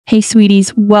Hey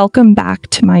sweeties, welcome back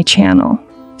to my channel.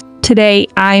 Today,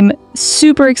 I'm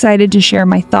super excited to share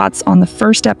my thoughts on the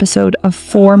first episode of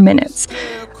 4 Minutes.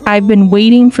 I've been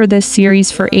waiting for this series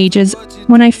for ages.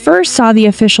 When I first saw the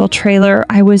official trailer,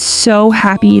 I was so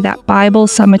happy that Bible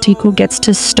Samatiku gets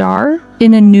to star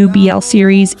in a new BL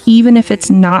series, even if it's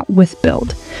not with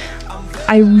Build.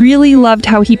 I really loved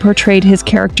how he portrayed his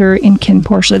character in Kin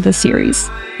Portia the series.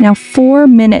 Now 4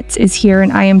 Minutes is here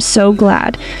and I am so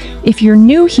glad. If you're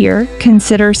new here,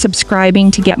 consider subscribing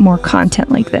to get more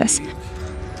content like this.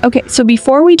 Okay, so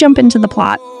before we jump into the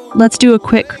plot, let's do a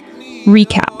quick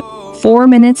recap. 4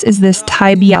 Minutes is this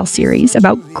Thai BL series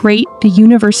about Great, the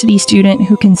university student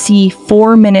who can see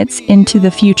 4 minutes into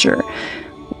the future,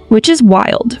 which is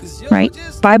wild, right?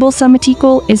 Bible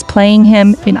Samatiku is playing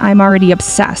him in I'm Already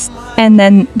Obsessed. And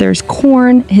then there's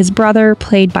Korn, his brother,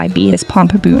 played by B.S.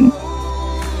 Pompaboon.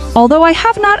 Although I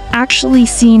have not actually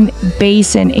seen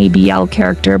Base in a BL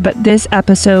character, but this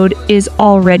episode is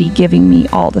already giving me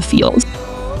all the feels.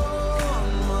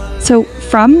 So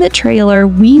from the trailer,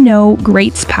 we know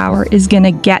Great's power is going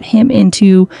to get him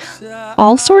into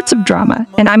all sorts of drama,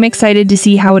 and I'm excited to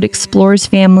see how it explores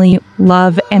family,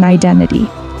 love, and identity.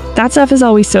 That stuff is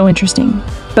always so interesting.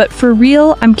 But for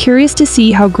real, I'm curious to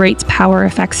see how Great's power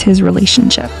affects his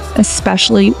relationship,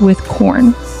 especially with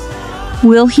Korn.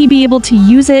 Will he be able to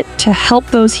use it to help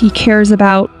those he cares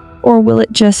about, or will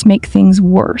it just make things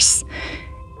worse?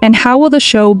 And how will the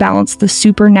show balance the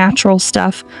supernatural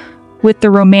stuff with the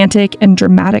romantic and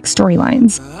dramatic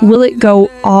storylines? Will it go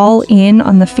all in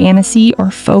on the fantasy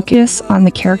or focus on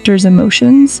the characters'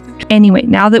 emotions? Anyway,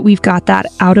 now that we've got that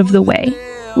out of the way,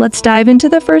 let's dive into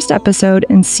the first episode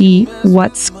and see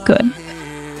what's good.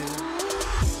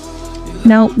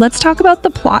 Now, let's talk about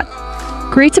the plot.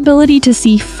 Great's ability to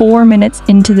see 4 minutes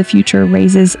into the future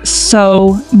raises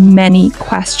so many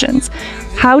questions.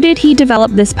 How did he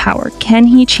develop this power? Can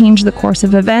he change the course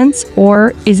of events,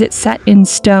 or is it set in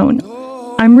stone?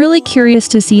 I'm really curious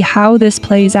to see how this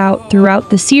plays out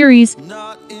throughout the series.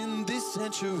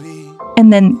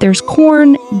 And then there's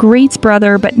Korn, Great's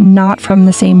brother, but not from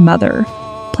the same mother,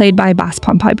 played by B.S.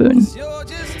 Pompaboon.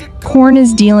 Korn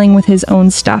is dealing with his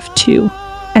own stuff too,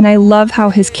 and I love how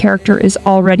his character is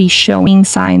already showing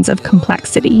signs of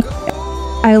complexity.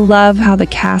 I love how the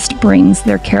cast brings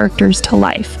their characters to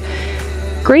life.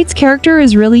 Great's character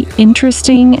is really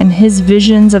interesting, and his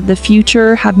visions of the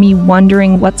future have me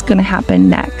wondering what's going to happen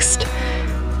next.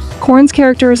 Korn's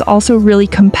character is also really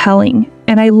compelling,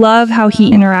 and I love how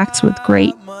he interacts with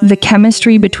Great. The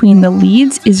chemistry between the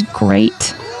leads is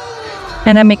great,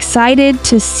 and I'm excited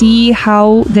to see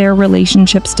how their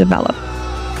relationships develop.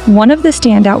 One of the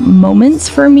standout moments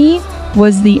for me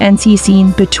was the NC scene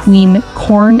between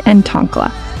Korn and Tonkla.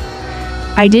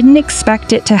 I didn't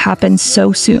expect it to happen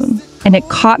so soon, and it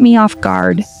caught me off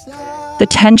guard. The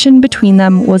tension between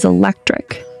them was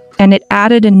electric, and it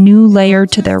added a new layer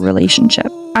to their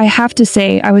relationship. I have to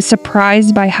say, I was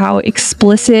surprised by how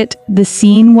explicit the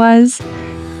scene was.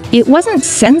 It wasn't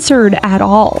censored at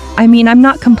all. I mean, I'm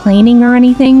not complaining or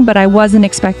anything, but I wasn't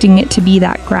expecting it to be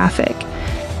that graphic.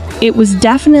 It was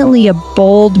definitely a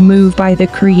bold move by the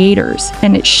creators,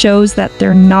 and it shows that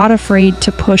they're not afraid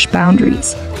to push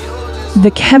boundaries.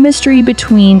 The chemistry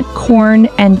between Korn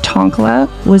and Tonkla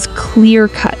was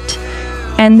clear-cut,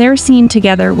 and their scene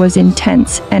together was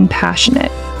intense and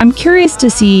passionate. I'm curious to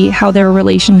see how their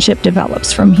relationship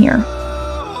develops from here.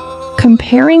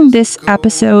 Comparing this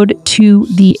episode to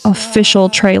the official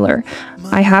trailer,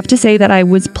 I have to say that I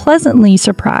was pleasantly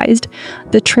surprised.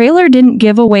 The trailer didn't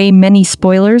give away many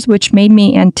spoilers, which made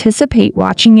me anticipate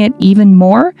watching it even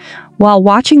more. While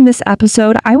watching this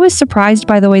episode, I was surprised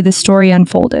by the way the story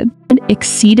unfolded. It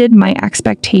exceeded my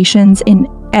expectations in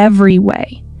every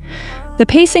way. The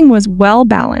pacing was well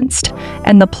balanced,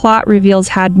 and the plot reveals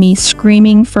had me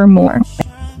screaming for more.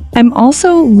 I'm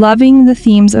also loving the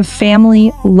themes of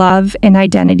family, love, and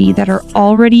identity that are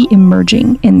already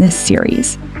emerging in this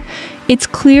series. It's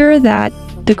clear that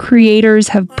the creators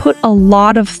have put a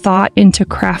lot of thought into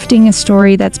crafting a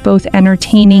story that's both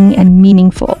entertaining and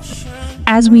meaningful.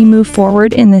 As we move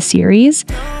forward in the series,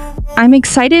 I'm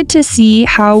excited to see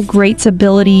how Great's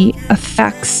ability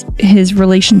affects his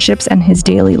relationships and his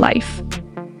daily life.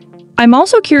 I'm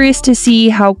also curious to see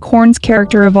how Korn's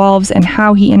character evolves and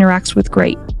how he interacts with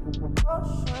Great.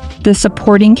 The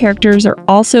supporting characters are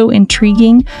also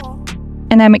intriguing,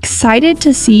 and I'm excited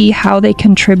to see how they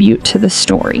contribute to the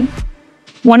story.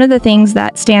 One of the things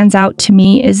that stands out to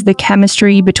me is the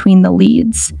chemistry between the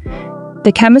leads.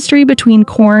 The chemistry between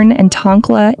Korn and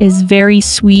Tonkla is very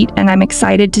sweet, and I'm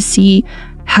excited to see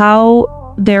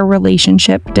how their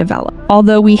relationship develop.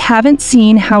 Although we haven't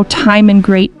seen how Time and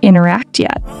Great interact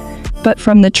yet, but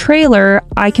from the trailer,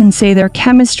 I can say their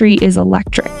chemistry is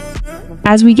electric.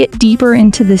 As we get deeper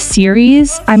into the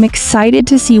series, I'm excited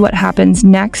to see what happens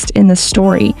next in the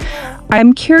story.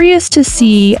 I'm curious to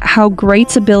see how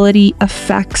Great's ability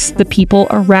affects the people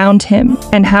around him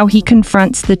and how he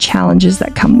confronts the challenges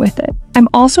that come with it. I'm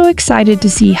also excited to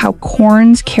see how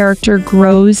Korn's character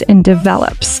grows and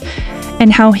develops,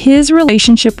 and how his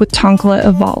relationship with Tonkla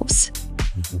evolves.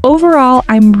 Overall,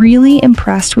 I'm really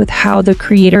impressed with how the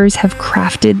creators have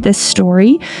crafted this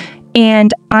story,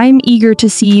 and I'm eager to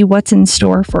see what's in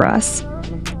store for us.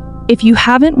 If you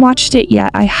haven't watched it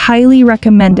yet, I highly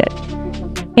recommend it.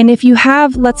 And if you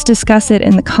have, let's discuss it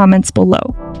in the comments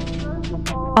below.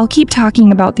 I'll keep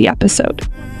talking about the episode,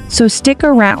 so stick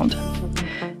around.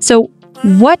 So,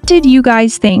 what did you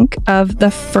guys think of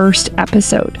the first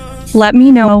episode? Let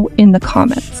me know in the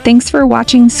comments. Thanks for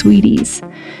watching, sweeties.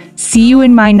 See you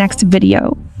in my next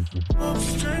video.